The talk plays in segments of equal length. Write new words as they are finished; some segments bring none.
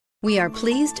We are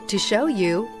pleased to show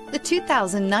you the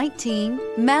 2019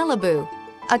 Malibu.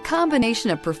 A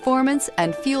combination of performance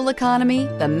and fuel economy,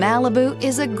 the Malibu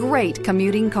is a great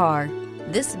commuting car.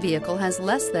 This vehicle has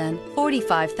less than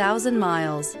 45,000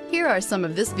 miles. Here are some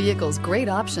of this vehicle's great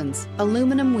options: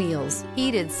 aluminum wheels,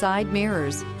 heated side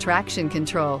mirrors, traction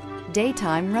control,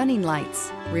 daytime running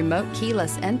lights, remote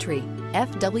keyless entry,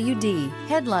 FWD,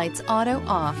 headlights auto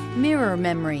off, mirror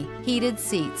memory, heated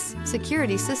seats,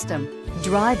 security system.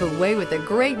 Drive away with a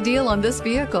great deal on this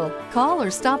vehicle. Call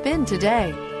or stop in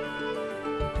today.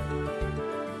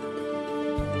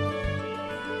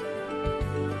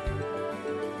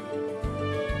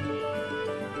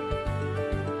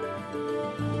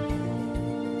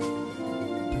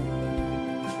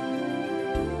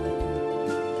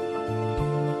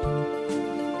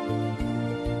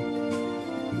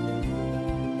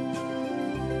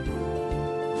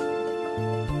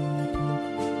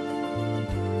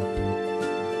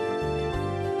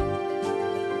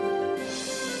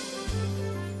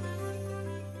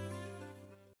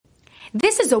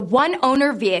 This is a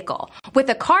one-owner vehicle with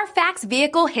a Carfax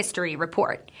Vehicle History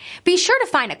Report. Be sure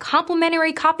to find a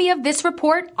complimentary copy of this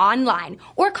report online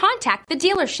or contact the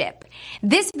dealership.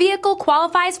 This vehicle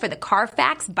qualifies for the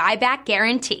Carfax Buyback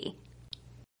Guarantee.